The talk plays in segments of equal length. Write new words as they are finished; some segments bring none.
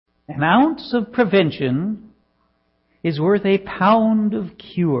An ounce of prevention is worth a pound of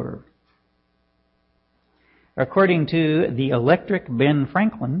cure. According to the Electric Ben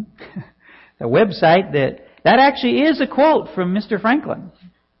Franklin, the website, that actually is a quote from Mr. Franklin.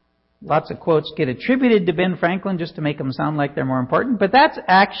 Lots of quotes get attributed to Ben Franklin just to make them sound like they're more important, but that's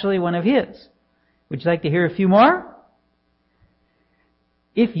actually one of his. Would you like to hear a few more?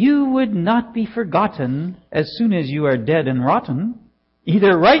 If you would not be forgotten as soon as you are dead and rotten,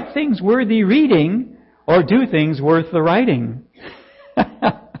 either write things worthy reading or do things worth the writing.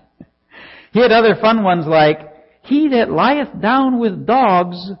 He had other fun ones like, he that lieth down with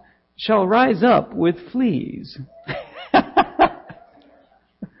dogs shall rise up with fleas.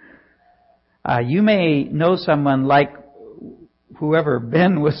 You may know someone like whoever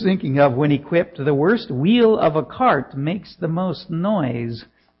Ben was thinking of when he quipped, the worst wheel of a cart makes the most noise.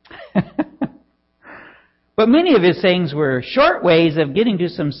 But many of his sayings were short ways of getting to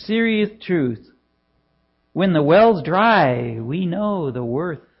some serious truth. When the well's dry, we know the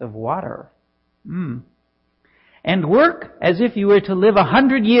worth of water. And work as if you were to live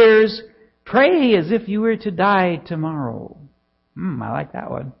 100 years. Pray as if you were to die tomorrow. I like that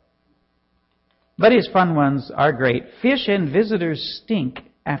one. But his fun ones are great. Fish and visitors stink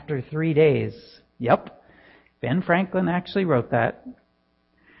after 3 days. Yep. Ben Franklin actually wrote that.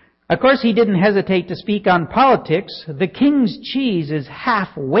 Of course, he didn't hesitate to speak on politics. The king's cheese is half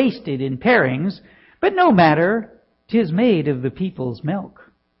wasted in parings, but no matter, 'tis made of the people's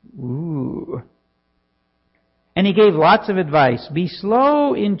milk. Ooh. And he gave lots of advice. Be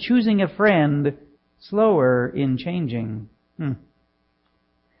slow in choosing a friend, slower in changing.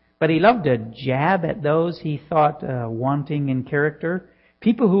 But he loved to jab at those he thought wanting in character.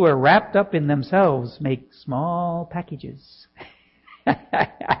 People who are wrapped up in themselves make small packages.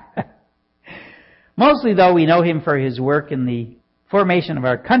 Mostly, though, we know him for his work in the formation of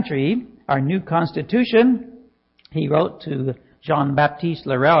our country, our new Constitution. He wrote to Jean-Baptiste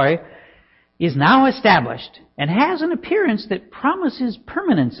Leroy, is now established and has an appearance that promises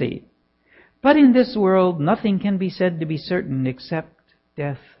permanency. But in this world, nothing can be said to be certain except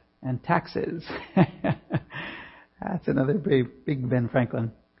death and taxes. That's another big Ben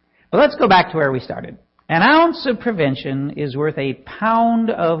Franklin. But let's go back to where we started. An ounce of prevention is worth a pound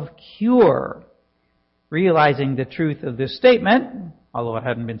of cure. Realizing the truth of this statement, although it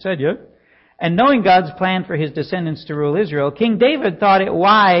hadn't been said yet, and knowing God's plan for his descendants to rule Israel, King David thought it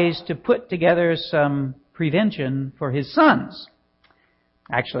wise to put together some prevention for his sons.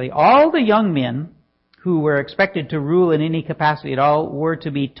 Actually, all the young men who were expected to rule in any capacity at all were to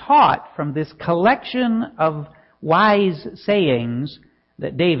be taught from this collection of wise sayings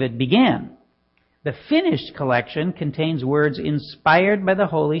that David began. The finished collection contains words inspired by the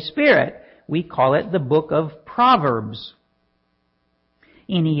Holy Spirit. We call it the book of Proverbs.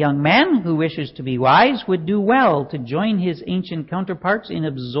 Any young man who wishes to be wise would do well to join his ancient counterparts in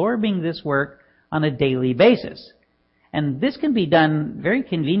absorbing this work on a daily basis. And this can be done very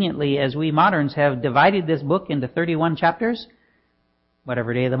conveniently as we moderns have divided this book into 31 chapters.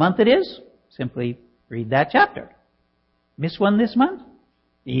 Whatever day of the month it is, simply read that chapter. Miss one this month?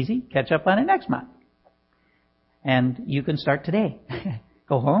 Easy. Catch up on it next month. And you can start today.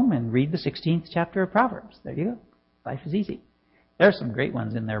 Go home and read the 16th chapter of Proverbs. There you go. Life is easy. There are some great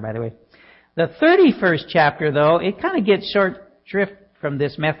ones in there, by the way. The 31st chapter, though, it kind of gets short shrift from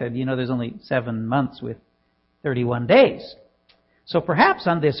this method. You know, there's only 7 months with 31 days. So perhaps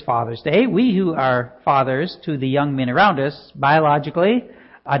on this Father's Day, we who are fathers to the young men around us, biologically,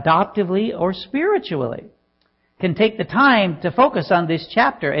 adoptively, or spiritually, can take the time to focus on this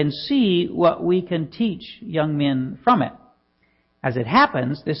chapter and see what we can teach young men from it. As it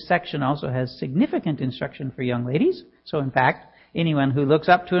happens, this section also has significant instruction for young ladies. So in fact, anyone who looks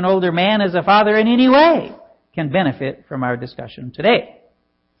up to an older man as a father in any way can benefit from our discussion today.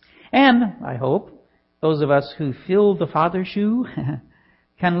 And I hope those of us who fill the father shoe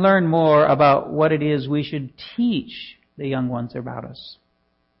can learn more about what it is we should teach the young ones about us.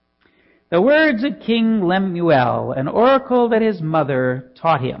 The words of King Lemuel, an oracle that his mother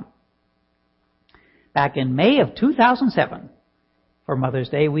taught him. Back in May of 2007, for Mother's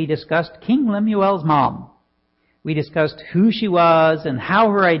Day, we discussed King Lemuel's mom. We discussed who she was and how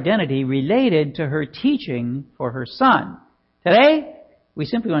her identity related to her teaching for her son. Today, we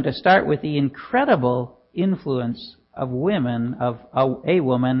simply want to start with the incredible influence of women, of a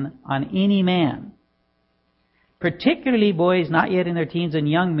woman on any man. Particularly boys not yet in their teens and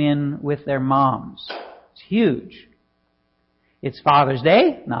young men with their moms. It's huge. It's Father's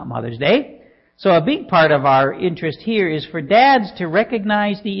Day, not Mother's Day. So a big part of our interest here is for dads to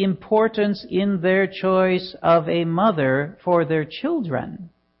recognize the importance in their choice of a mother for their children.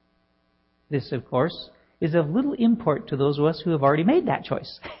 This, of course, is of little import to those of us who have already made that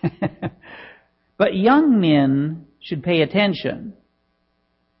choice. But young men should pay attention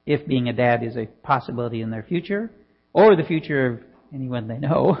if being a dad is a possibility in their future or the future of anyone they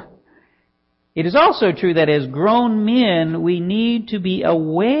know. It is also true that as grown men, we need to be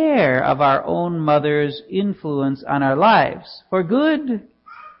aware of our own mother's influence on our lives, for good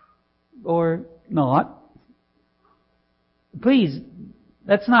or not. Please,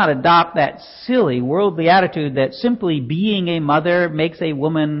 let's not adopt that silly worldly attitude that simply being a mother makes a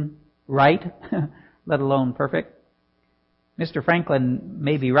woman right, let alone perfect. Mr. Franklin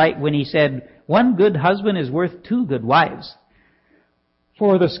may be right when he said, "One good husband is worth 2 good wives.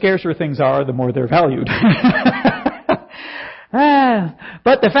 For the scarcer things are, the more they're valued."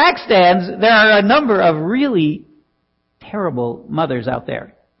 But the fact stands, there are a number of really terrible mothers out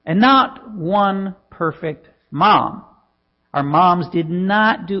there, and not one perfect mom. Our moms did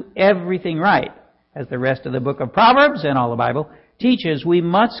not do everything right. As the rest of the book of Proverbs and all the Bible teaches, we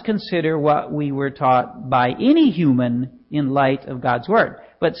must consider what we were taught by any human in light of God's Word.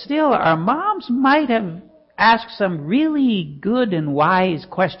 But still, our moms might have asked some really good and wise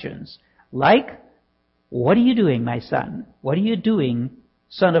questions, like, "What are you doing, my son? What are you doing,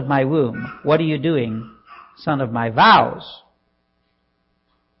 son of my womb? What are you doing, son of my vows?"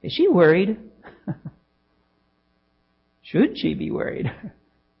 Is she worried? Should she be worried?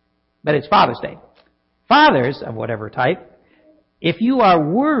 But it's Father's Day. Fathers of whatever type, if you are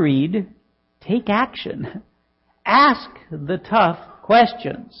worried, take action. Ask the tough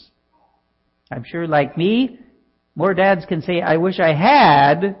questions. I'm sure, like me, more dads can say, "I wish I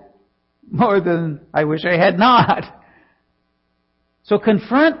had," more than "I wish I had not." So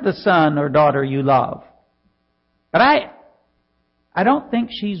confront the son or daughter you love. But I don't think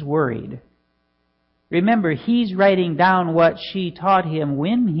she's worried. Remember, he's writing down what she taught him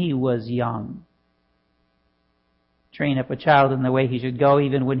when he was young. Train up a child in the way he should go.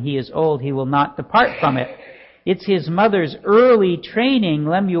 Even when he is old, he will not depart from it. It's his mother's early training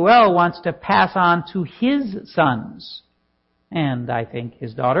Lemuel wants to pass on to his sons. And I think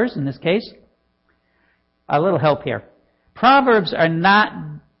his daughters, in this case. A little help here. Proverbs are not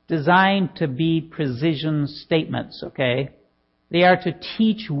designed to be precision statements, okay? They are to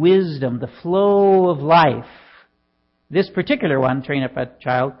teach wisdom, the flow of life. This particular one, train up a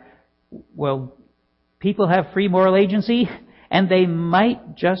child, well, people have free moral agency, and they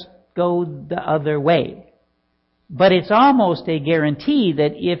might just go the other way. But it's almost a guarantee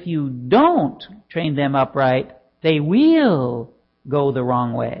that if you don't train them upright, they will go the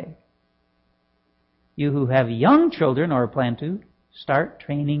wrong way. You who have young children or plan to, start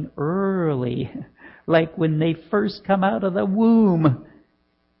training early, like when they first come out of the womb.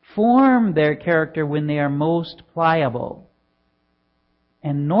 Form their character when they are most pliable.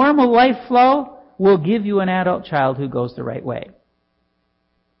 And normal life flow will give you an adult child who goes the right way.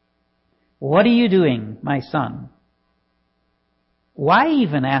 What are you doing, my son? Why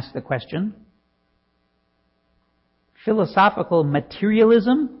even ask the question? Philosophical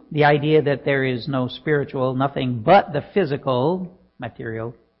materialism, the idea that there is no spiritual, nothing but the physical,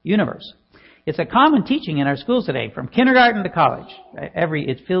 material universe. It's a common teaching in our schools today, from kindergarten to college.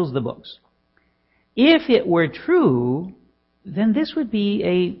 It fills the books. If it were true, then this would be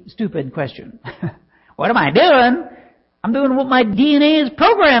a stupid question. What am I doing? I'm doing what my DNA is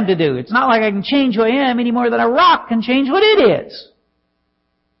programmed to do. It's not like I can change who I am any more than a rock can change what it is.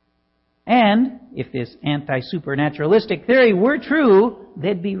 And if this anti-supernaturalistic theory were true,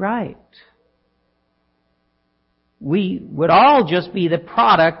 they'd be right. We would all just be the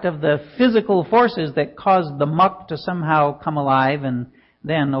product of the physical forces that caused the muck to somehow come alive, and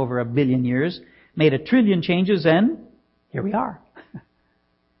then, over 1 billion years, made 1 trillion changes, and here we are.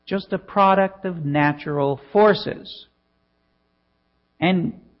 Just a product of natural forces.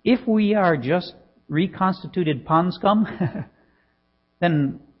 And if we are just reconstituted pond scum,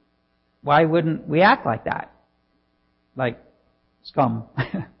 then why wouldn't we act like that? Like scum,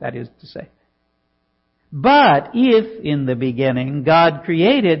 that is to say. But if, in the beginning, God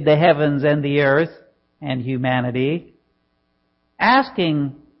created the heavens and the earth and humanity,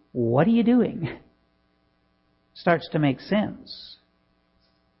 asking, "What are you doing?" starts to make sense.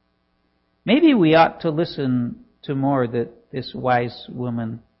 Maybe we ought to listen to more that this wise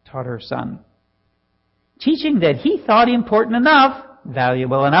woman taught her son, teaching that he thought important enough,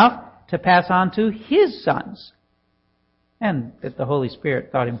 valuable enough, to pass on to his sons, and that the Holy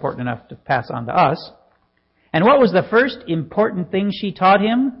Spirit thought important enough to pass on to us. And what was the first important thing she taught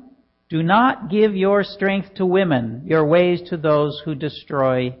him? Do not give your strength to women, your ways to those who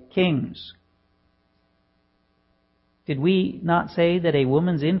destroy kings. Did we not say that a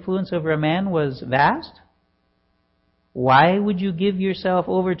woman's influence over a man was vast? Why would you give yourself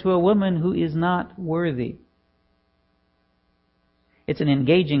over to a woman who is not worthy? It's an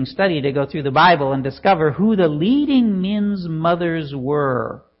engaging study to go through the Bible and discover who the leading men's mothers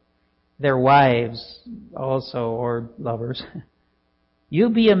were. Their wives also, or lovers. You'll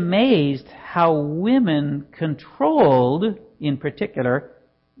be amazed how women controlled, in particular,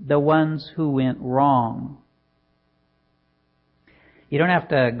 the ones who went wrong. You don't have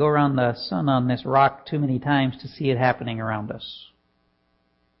to go around the sun on this rock too many times to see it happening around us.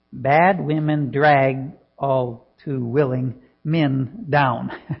 Bad women drag all too willing men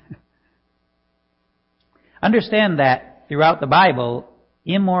down. Understand that throughout the Bible,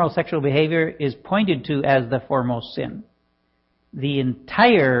 immoral sexual behavior is pointed to as the foremost sin. The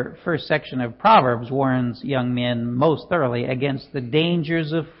entire first section of Proverbs warns young men most thoroughly against the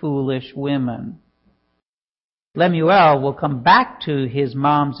dangers of foolish women. Lemuel will come back to his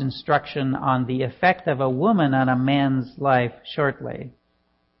mom's instruction on the effect of a woman on a man's life shortly.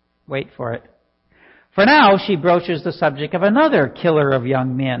 Wait for it. For now, she broaches the subject of another killer of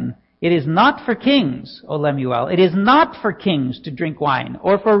young men. It is not for kings, O Lemuel, it is not for kings to drink wine,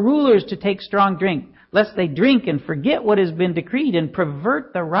 or for rulers to take strong drink, lest they drink and forget what has been decreed and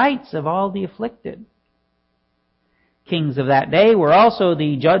pervert the rights of all the afflicted. Kings of that day were also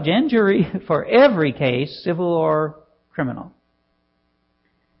the judge and jury for every case, civil or criminal.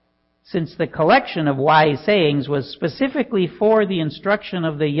 Since the collection of wise sayings was specifically for the instruction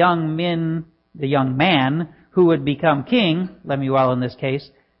of the young man who would become king, Lemuel in this case,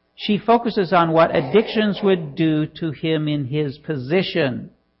 she focuses on what addictions would do to him in his position.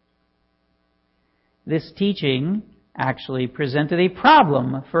 This teaching actually presented a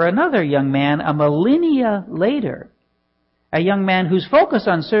problem for another young man a millennia later. A young man whose focus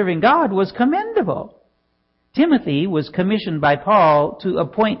on serving God was commendable. Timothy was commissioned by Paul to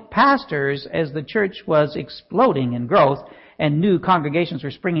appoint pastors as the church was exploding in growth and new congregations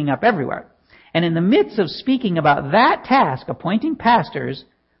were springing up everywhere. And in the midst of speaking about that task, appointing pastors,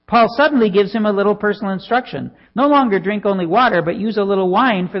 Paul suddenly gives him a little personal instruction. No longer drink only water, but use a little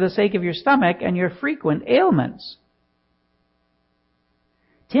wine for the sake of your stomach and your frequent ailments.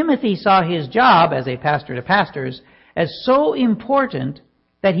 Timothy saw his job as a pastor to pastors as so important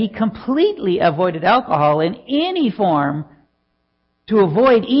that he completely avoided alcohol in any form to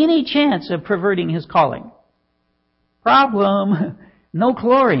avoid any chance of perverting his calling. Problem, no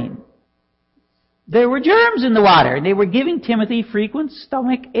chlorine. There were germs in the water, and they were giving Timothy frequent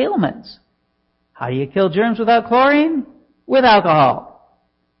stomach ailments. How do you kill germs without chlorine? With alcohol.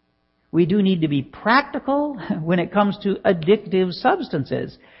 We do need to be practical when it comes to addictive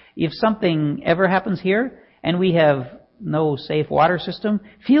substances. If something ever happens here, and we have no safe water system,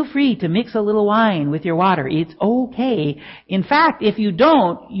 feel free to mix a little wine with your water. It's okay. In fact, if you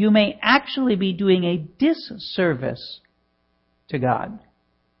don't, you may actually be doing a disservice to God.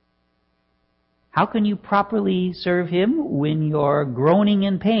 How can you properly serve Him when you're groaning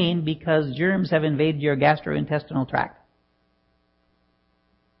in pain because germs have invaded your gastrointestinal tract?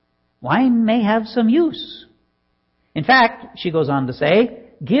 Wine may have some use. In fact, she goes on to say,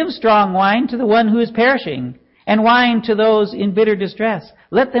 give strong wine to the one who is perishing, and wine to those in bitter distress.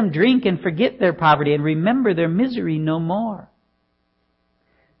 Let them drink and forget their poverty and remember their misery no more.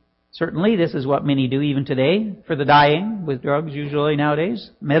 Certainly, this is what many do even today for the dying, with drugs usually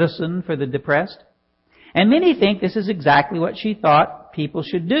nowadays, medicine for the depressed. And many think this is exactly what she thought people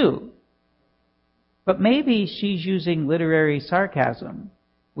should do. But maybe she's using literary sarcasm.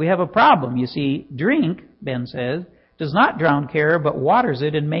 We have a problem. You see, drink, Ben says, does not drown care, but waters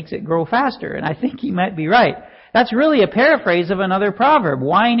it and makes it grow faster. And I think he might be right. That's really a paraphrase of another proverb.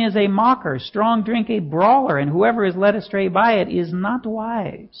 Wine is a mocker, strong drink a brawler, and whoever is led astray by it is not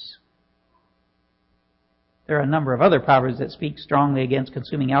wise. There are a number of other proverbs that speak strongly against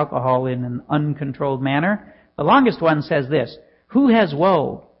consuming alcohol in an uncontrolled manner. The longest one says this, who has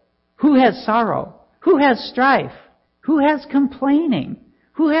woe? Who has sorrow? Who has strife? Who has complaining?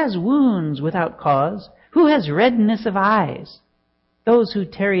 Who has wounds without cause? Who has redness of eyes? Those who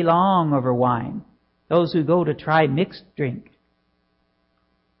tarry long over wine. Those who go to try mixed drink.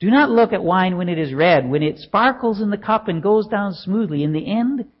 Do not look at wine when it is red, when it sparkles in the cup and goes down smoothly. In the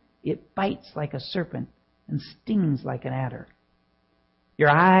end, it bites like a serpent and stings like an adder. Your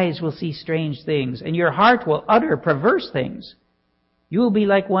eyes will see strange things, and your heart will utter perverse things. You will be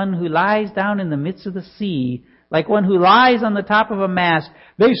like one who lies down in the midst of the sea, like one who lies on the top of a mast.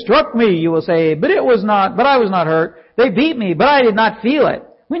 They struck me, you will say, but I was not hurt. They beat me, but I did not feel it.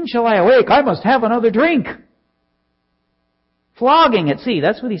 When shall I awake? I must have another drink. flogging at sea.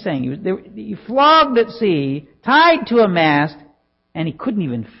 That's what he's saying. He flogged at sea, tied to a mast, and he couldn't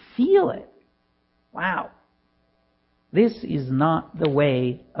even feel it. Wow. This is not the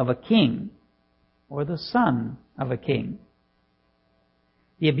way of a king or the son of a king.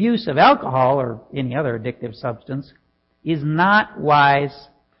 The abuse of alcohol or any other addictive substance is not wise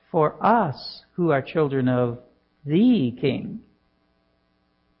for us who are children of the king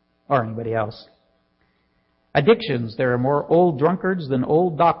or anybody else. Addictions. There are more old drunkards than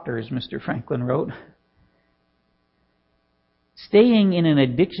old doctors, Mr. Franklin wrote. Staying in an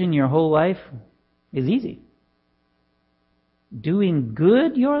addiction your whole life is easy. Doing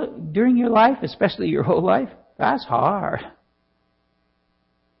good during your life, especially your whole life, that's hard.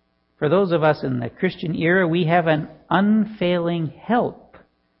 For those of us in the Christian era, we have an unfailing help.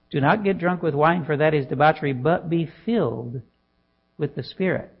 Do not get drunk with wine, for that is debauchery, but be filled with the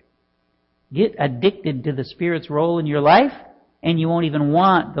Spirit. Get addicted to the Spirit's role in your life, and you won't even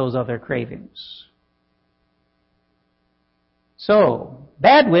want those other cravings. So,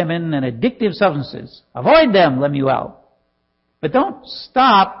 bad women and addictive substances, avoid them, Lemuel. But don't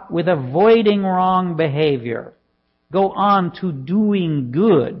stop with avoiding wrong behavior. Go on to doing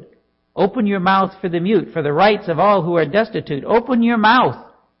good. Open your mouth for the mute, for the rights of all who are destitute. Open your mouth.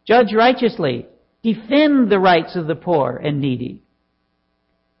 Judge righteously. Defend the rights of the poor and needy.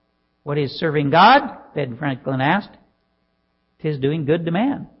 What is serving God? Ben Franklin asked. 'Tis doing good to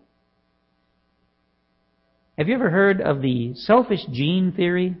man. Have you ever heard of the selfish gene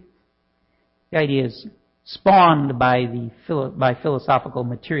theory? The idea is spawned by philosophical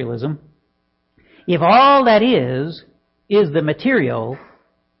materialism. If all that is the material,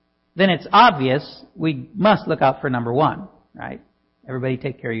 then it's obvious we must look out for number one, right? Everybody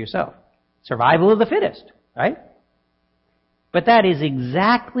take care of yourself. Survival of the fittest, right? But that is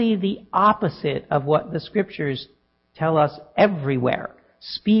exactly the opposite of what the Scriptures tell us everywhere.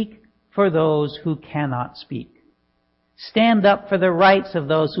 Speak for those who cannot speak. Stand up for the rights of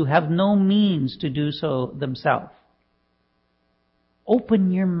those who have no means to do so themselves.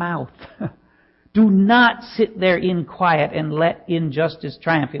 Open your mouth. Do not sit there in quiet and let injustice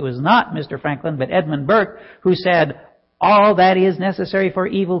triumph. It was not Mr. Franklin, but Edmund Burke who said, all that is necessary for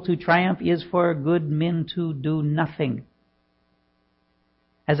evil to triumph is for good men to do nothing.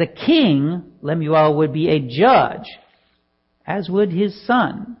 As a king, Lemuel would be a judge, as would his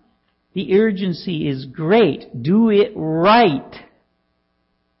son. The urgency is great. Do it right.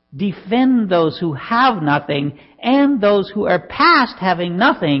 Defend those who have nothing and those who are past having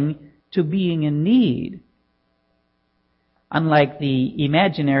nothing to being in need. Unlike the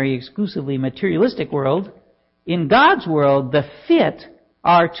imaginary, exclusively materialistic world, in God's world, the fit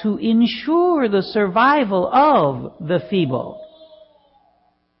are to ensure the survival of the feeble.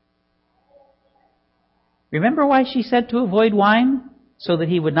 Remember why she said to avoid wine? So that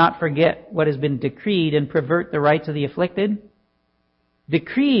he would not forget what has been decreed and pervert the rights of the afflicted?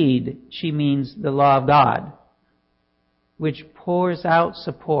 Decreed, she means the law of God, which pours out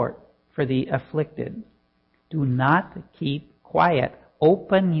support for the afflicted. Do not keep quiet.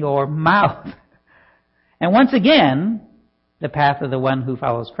 Open your mouth. And once again, the path of the one who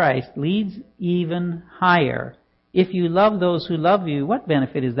follows Christ leads even higher. If you love those who love you, what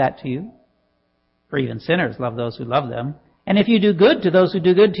benefit is that to you? For even sinners love those who love them. And if you do good to those who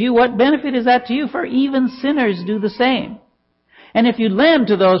do good to you, what benefit is that to you? For even sinners do the same. And if you lend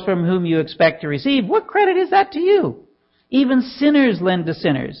to those from whom you expect to receive, what credit is that to you? Even sinners lend to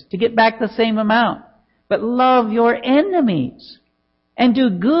sinners to get back the same amount. But love your enemies and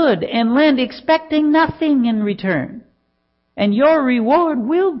do good and lend expecting nothing in return. And your reward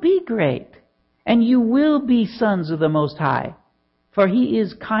will be great. And you will be sons of the Most High. For He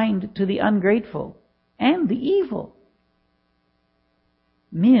is kind to the ungrateful and the evil.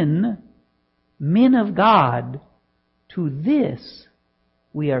 Men of God, to this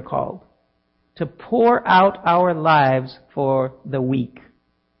we are called, to pour out our lives for the weak,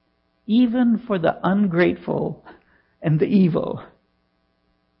 even for the ungrateful and the evil.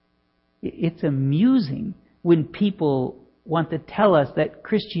 It's amusing when people want to tell us that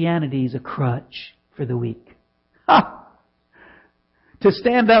Christianity is a crutch for the weak. Ha! To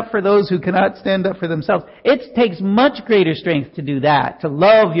stand up for those who cannot stand up for themselves. It takes much greater strength to do that, to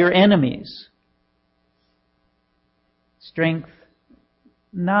love your enemies. Strength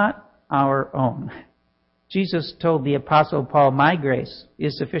not our own. Jesus told the Apostle Paul, my grace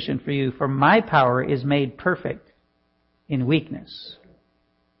is sufficient for you, for my power is made perfect in weakness.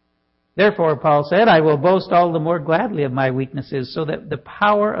 Therefore, Paul said, I will boast all the more gladly of my weaknesses, so that the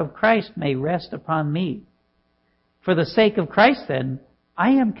power of Christ may rest upon me. For the sake of Christ, then,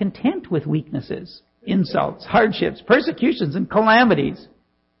 I am content with weaknesses, insults, hardships, persecutions, and calamities.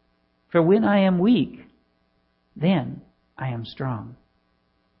 For when I am weak, then I am strong.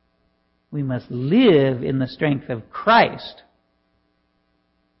 We must live in the strength of Christ.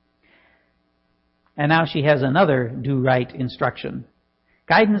 And now she has another do-right instruction.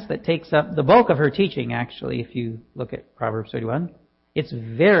 Guidance that takes up the bulk of her teaching, actually, if you look at Proverbs 31. It's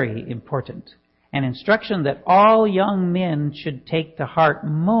very important. An instruction that all young men should take to heart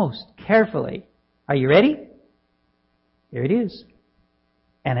most carefully. Are you ready? Here it is.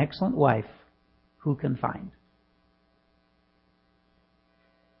 An excellent wife, who can find?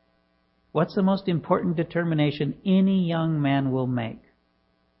 What's the most important determination any young man will make?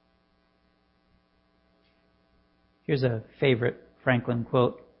 Here's a favorite Franklin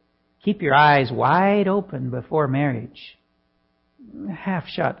quote. Keep your eyes wide open before marriage, half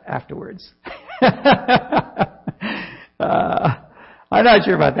shut afterwards. I'm not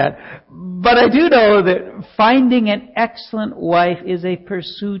sure about that. But I do know that finding an excellent wife is a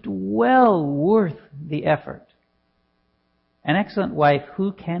pursuit well worth the effort. An excellent wife,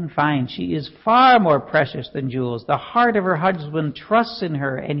 who can find? She is far more precious than jewels. The heart of her husband trusts in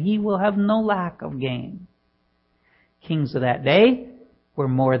her, and he will have no lack of gain. Kings of that day were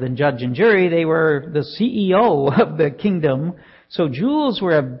more than judge and jury. They were the CEO of the kingdom. So jewels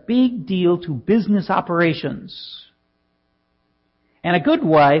were a big deal to business operations. And a good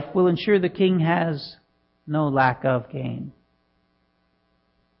wife will ensure the king has no lack of gain.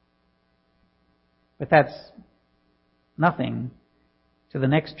 But that's nothing to the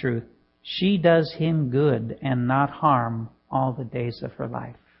next truth. She does him good and not harm all the days of her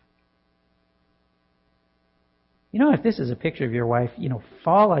life. You know, if this is a picture of your wife,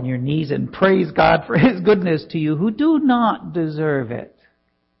 fall on your knees and praise God for His goodness to you who do not deserve it.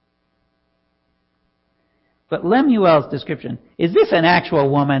 But Lemuel's description, is this an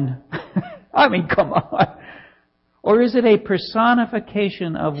actual woman? I mean, come on. Or is it a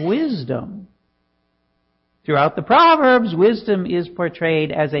personification of wisdom? Throughout the Proverbs, wisdom is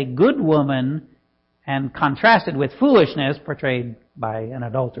portrayed as a good woman and contrasted with foolishness portrayed by an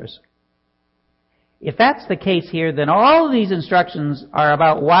adulteress. If that's the case here, then all of these instructions are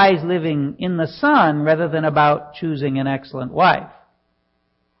about wise living in the Son rather than about choosing an excellent wife.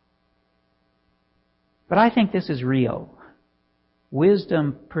 But I think this is real.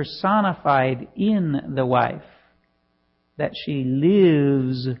 Wisdom personified in the wife. That she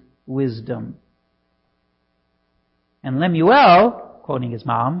lives wisdom. And Lemuel, quoting his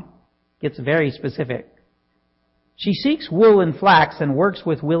mom, gets very specific. She seeks wool and flax and works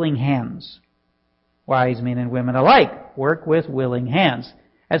with willing hands. Wise men and women alike work with willing hands.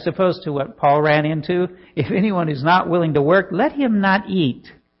 As opposed to what Paul ran into, if anyone is not willing to work, let him not eat.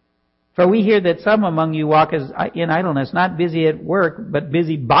 For we hear that some among you walk as in idleness, not busy at work, but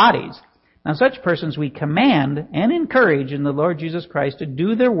busy bodies. Now such persons we command and encourage in the Lord Jesus Christ to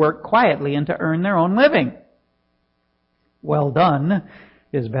do their work quietly and to earn their own living. Well done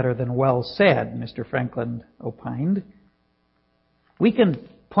is better than well said, Mr. Franklin opined. We can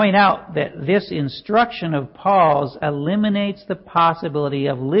point out that this instruction of Paul's eliminates the possibility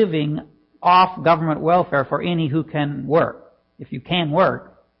of living off government welfare for any who can work. If you can work.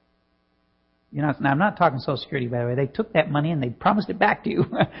 Now I'm not talking Social Security, by the way. They took that money and they promised it back to you.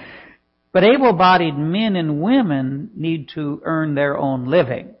 But able-bodied men and women need to earn their own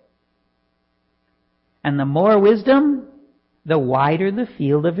living. And the more wisdom, the wider the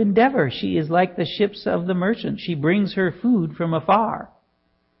field of endeavor. She is like the ships of the merchant. She brings her food from afar.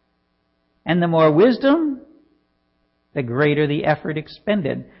 And the more wisdom, the greater the effort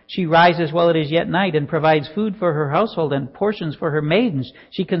expended. She rises while it is yet night and provides food for her household and portions for her maidens.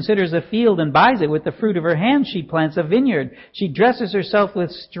 She considers a field and buys it. With the fruit of her hands she plants a vineyard. She dresses herself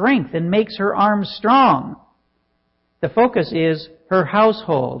with strength and makes her arms strong. The focus is her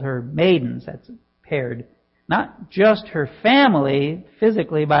household, her maidens, that's paired. Not just her family,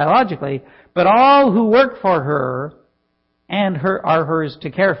 physically, biologically, but all who work for her and are hers to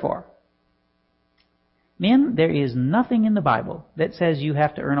care for. Men, there is nothing in the Bible that says you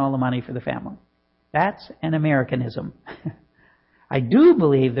have to earn all the money for the family. That's an Americanism. I do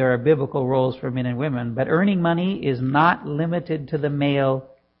believe there are biblical roles for men and women, but earning money is not limited to the male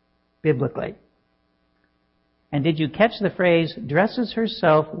biblically. And did you catch the phrase, dresses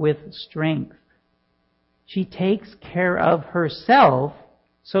herself with strength? She takes care of herself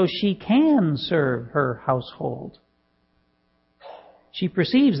so she can serve her household. She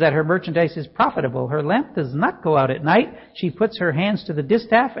perceives that her merchandise is profitable. Her lamp does not go out at night. She puts her hands to the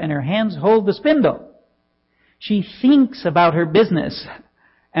distaff and her hands hold the spindle. She thinks about her business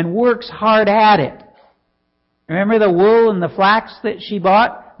and works hard at it. Remember the wool and the flax that she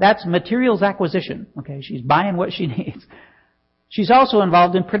bought? that's materials acquisition. Okay, she's buying what she needs. She's also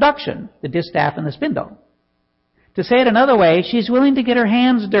involved in production, the distaff and the spindle. To say it another way, she's willing to get her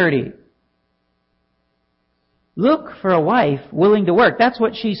hands dirty. Look for a wife willing to work. That's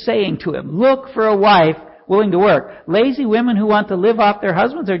what she's saying to him. Look for a wife willing to work. Lazy women who want to live off their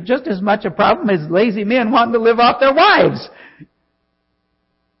husbands are just as much a problem as lazy men wanting to live off their wives.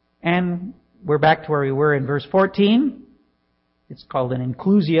 And we're back to where we were in verse 14. It's called an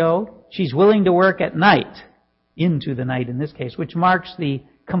inclusio. She's willing to work at night, into the night in this case, which marks the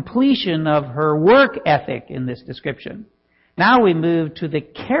completion of her work ethic in this description. Now we move to the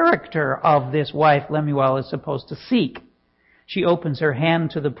character of this wife Lemuel is supposed to seek. She opens her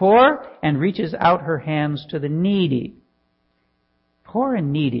hand to the poor and reaches out her hands to the needy. Poor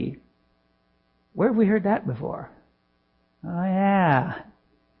and needy. Where have we heard that before? Oh yeah.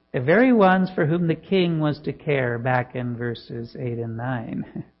 The very ones for whom the king was to care back in verses 8 and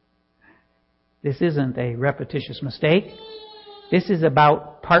 9. This isn't a repetitious mistake. This is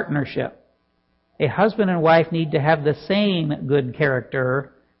about partnership. A husband and wife need to have the same good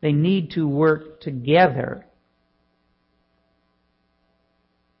character. They need to work together.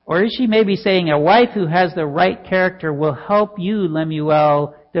 Or is she maybe saying a wife who has the right character will help you,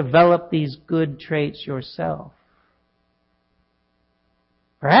 Lemuel, develop these good traits yourself?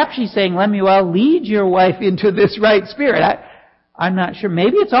 Perhaps she's saying, Lemuel, lead your wife into this right spirit. I'm not sure.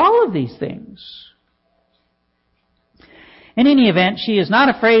 Maybe it's all of these things. In any event, she is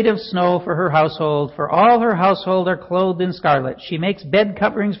not afraid of snow for her household, for all her household are clothed in scarlet. She makes bed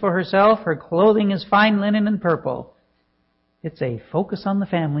coverings for herself. Her clothing is fine linen and purple. It's a focus on the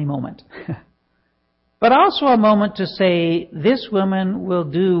family moment. But also a moment to say, this woman will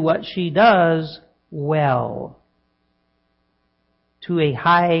do what she does well, to a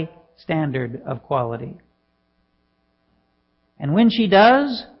high standard of quality. And when she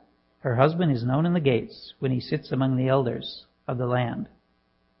does, her husband is known in the gates when he sits among the elders of the land.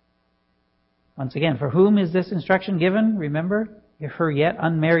 Once again, for whom is this instruction given? Remember, her yet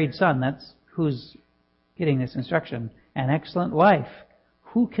unmarried son. That's who's getting this instruction. An excellent wife.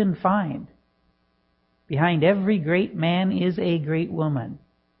 Who can find? Behind every great man is a great woman.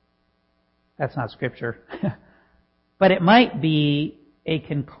 That's not scripture. But it might be a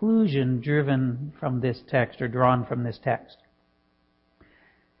conclusion driven from this text or drawn from this text.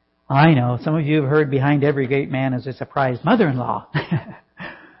 I know, some of you have heard behind every great man is a surprised mother-in-law.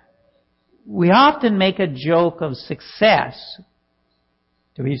 We often make a joke of success.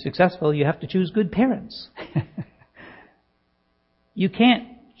 To be successful, you have to choose good parents. You can't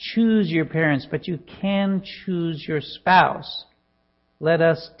choose your parents, but you can choose your spouse. Let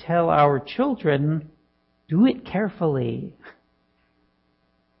us tell our children, do it carefully.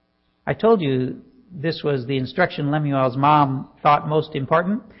 I told you this was the instruction Lemuel's mom thought most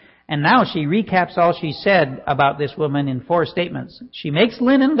important. And now she recaps all she said about this woman in 4 statements. She makes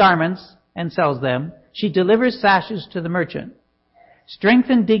linen garments and sells them. She delivers sashes to the merchant. Strength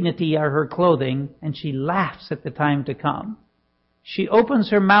and dignity are her clothing, and she laughs at the time to come. She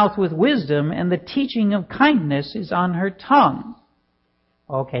opens her mouth with wisdom, and the teaching of kindness is on her tongue.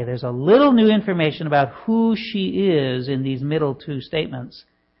 Okay, there's a little new information about who she is in these middle 2 statements.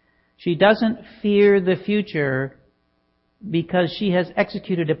 She doesn't fear the future because she has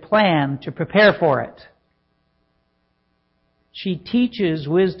executed a plan to prepare for it. She teaches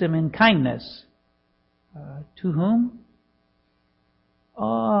wisdom and kindness. To whom?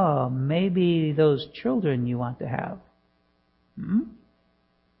 Oh, maybe those children you want to have.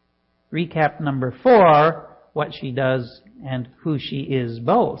 Recap number 4, what she does and who she is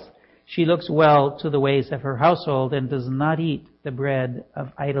both. She looks well to the ways of her household and does not eat the bread of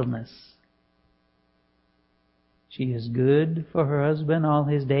idleness. She is good for her husband all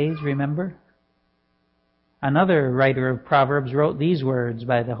his days, remember? Another writer of Proverbs wrote these words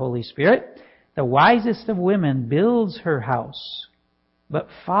by the Holy Spirit. The wisest of women builds her house, but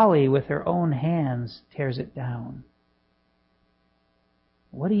folly with her own hands tears it down.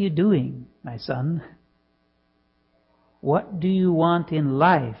 What are you doing, my son? What do you want in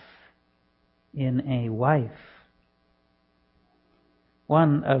life, in a wife?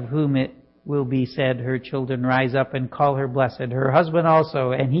 One of whom it will be said, her children rise up and call her blessed, her husband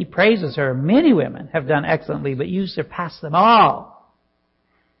also, and he praises her. Many women have done excellently, but you surpass them all.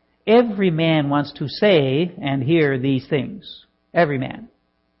 Every man wants to say and hear these things. Every man.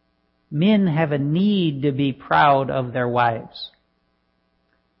 Men have a need to be proud of their wives.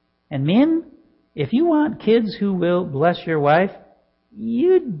 And men, if you want kids who will bless your wife,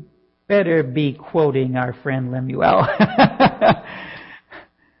 you'd better be quoting our friend Lemuel.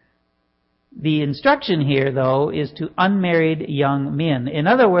 The instruction here, though, is to unmarried young men. In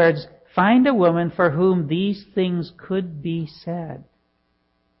other words, find a woman for whom these things could be said.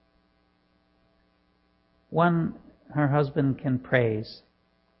 One her husband can praise.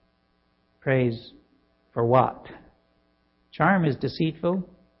 Praise for what? Charm is deceitful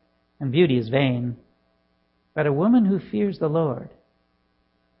and beauty is vain. But a woman who fears the Lord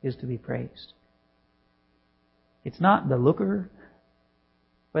is to be praised. It's not the looker,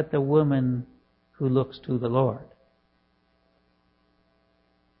 but the woman who looks to the Lord.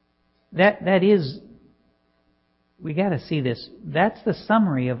 That is, we got to see this. That's the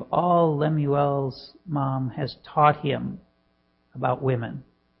summary of all Lemuel's mom has taught him about women.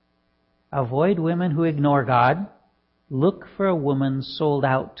 Avoid women who ignore God. Look for a woman sold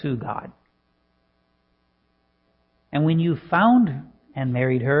out to God. And when you found and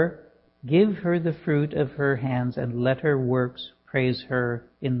married her, give her the fruit of her hands and let her works praise her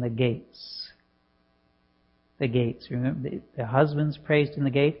in the gates. The gates. Remember, the husband's praised in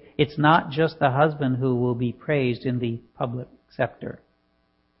the gate. It's not just the husband who will be praised in the public sector.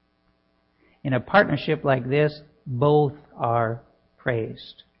 In a partnership like this, both are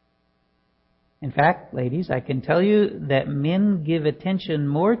praised. In fact, ladies, I can tell you that men give attention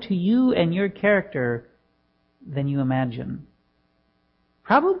more to you and your character than you imagine.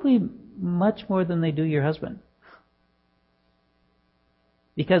 Probably much more than they do your husband.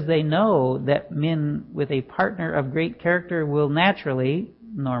 Because they know that men with a partner of great character will naturally,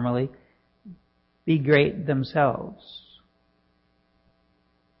 normally, be great themselves.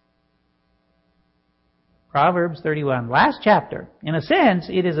 Proverbs 31, last chapter. In a sense,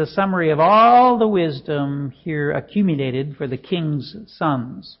 it is a summary of all the wisdom here accumulated for the king's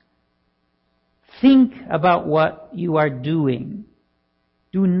sons. Think about what you are doing.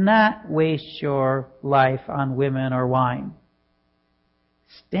 Do not waste your life on women or wine.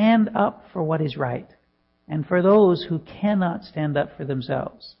 Stand up for what is right, and for those who cannot stand up for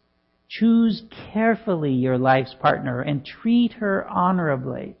themselves. Choose carefully your life's partner and treat her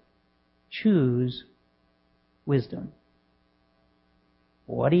honorably. Choose wisdom.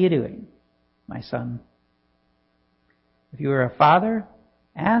 What are you doing, my son? If you are a father,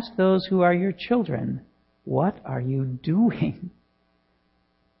 ask those who are your children, what are you doing?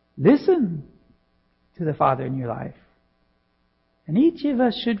 Listen to the father in your life. And each of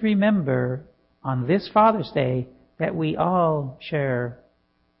us should remember on this Father's Day that we all share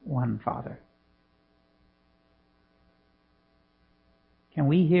one Father. Can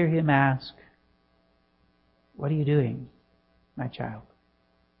we hear him ask, what are you doing, my child?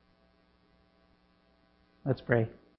 Let's pray.